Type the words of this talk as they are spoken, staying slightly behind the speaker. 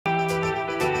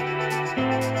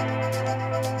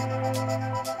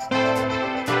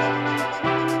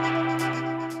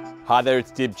Hi there,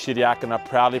 it's DibChidiac and I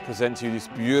proudly present to you this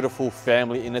beautiful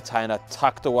family entertainer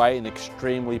tucked away in an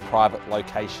extremely private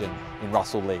location in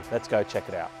Russell Lea. Let's go check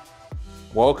it out.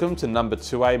 Welcome to number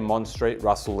 2A Mons Street,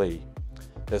 Russell Lea.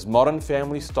 There's modern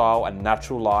family style and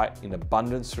natural light in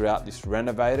abundance throughout this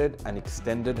renovated and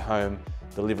extended home,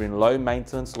 delivering low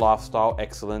maintenance lifestyle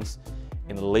excellence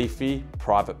in a leafy,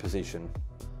 private position.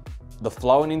 The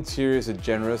flowing interiors are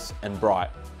generous and bright,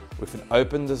 with an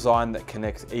open design that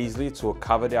connects easily to a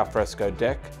covered alfresco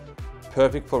deck,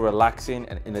 perfect for relaxing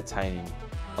and entertaining,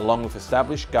 along with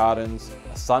established gardens,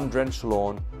 a sun-drenched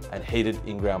lawn, and heated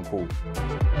in-ground pool.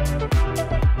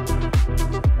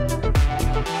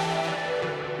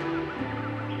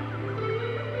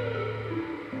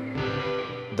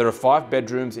 There are 5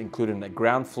 bedrooms, including a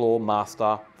ground floor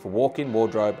master for walk-in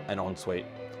wardrobe and ensuite,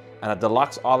 and a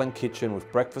deluxe island kitchen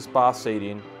with breakfast bar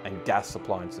seating and gas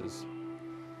appliances.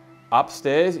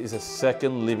 Upstairs is a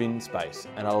second living space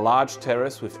and a large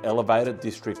terrace with elevated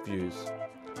district views.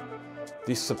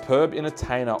 This superb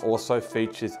entertainer also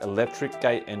features electric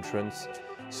gate entrance,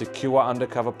 secure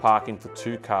undercover parking for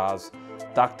 2 cars,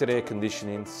 ducted air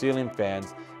conditioning, ceiling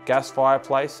fans, gas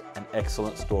fireplace, and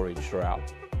excellent storage throughout.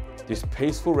 This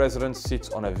peaceful residence sits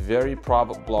on a very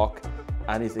private block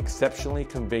and is exceptionally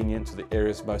convenient to the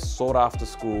area's most sought after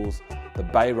schools, the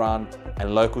Bay Run,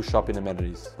 and local shopping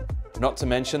amenities. Not to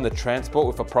mention the transport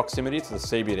with a proximity to the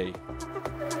CBD.